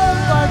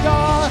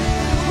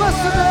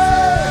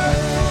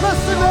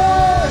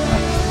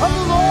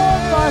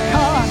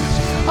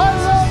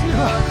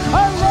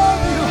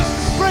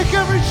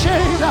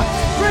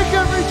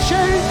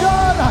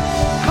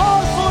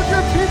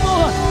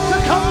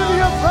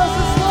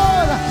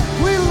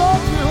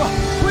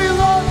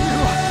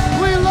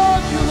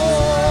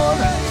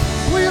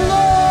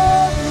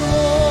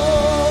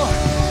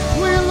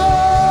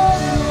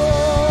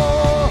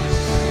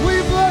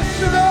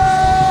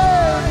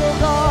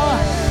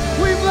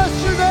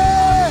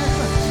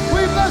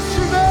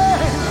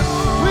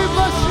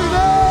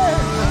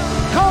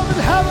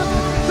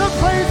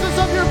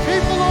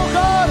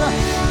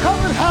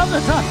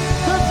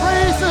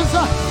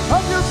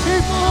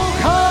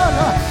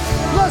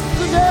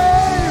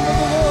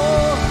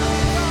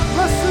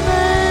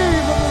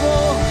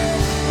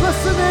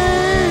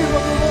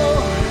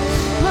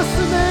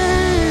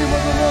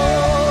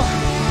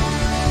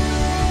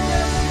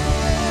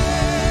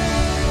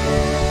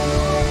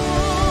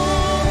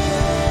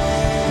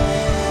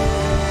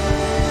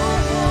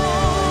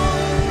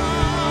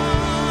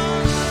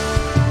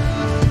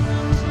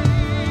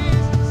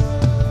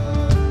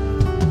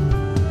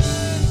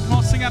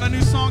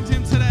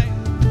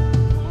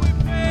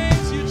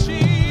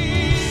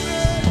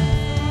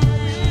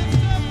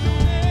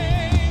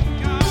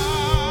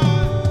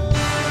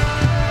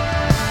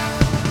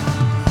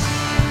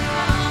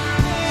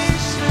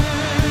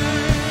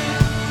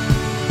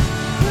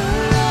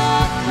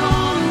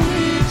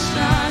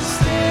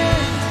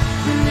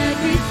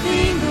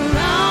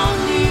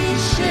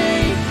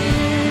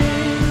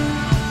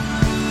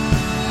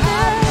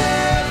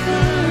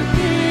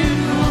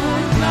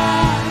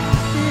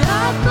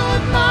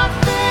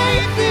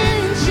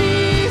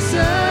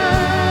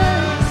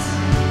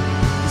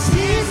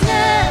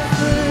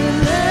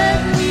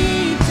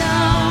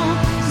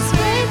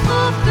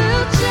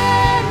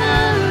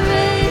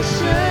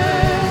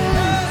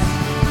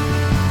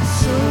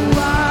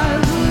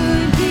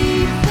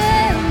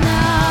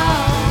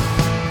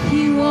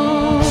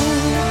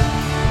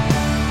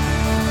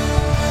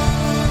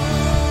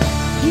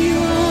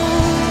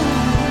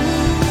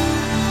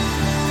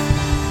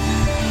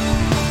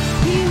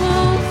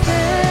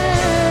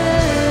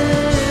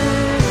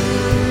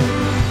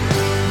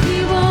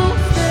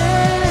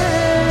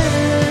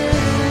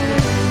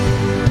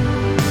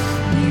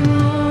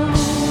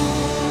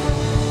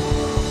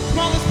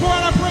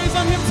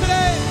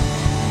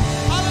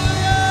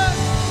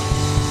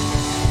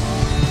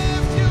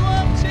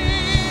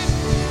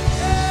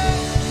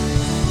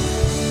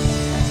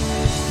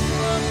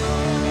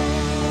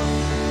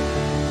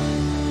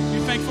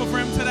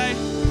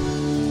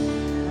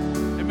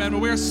 Amen.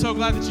 Well, we are so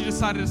glad that you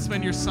decided to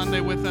spend your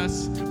Sunday with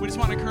us. We just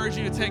want to encourage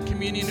you to take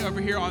communion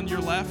over here on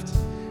your left,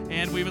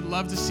 and we would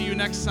love to see you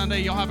next Sunday.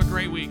 Y'all have a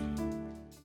great week.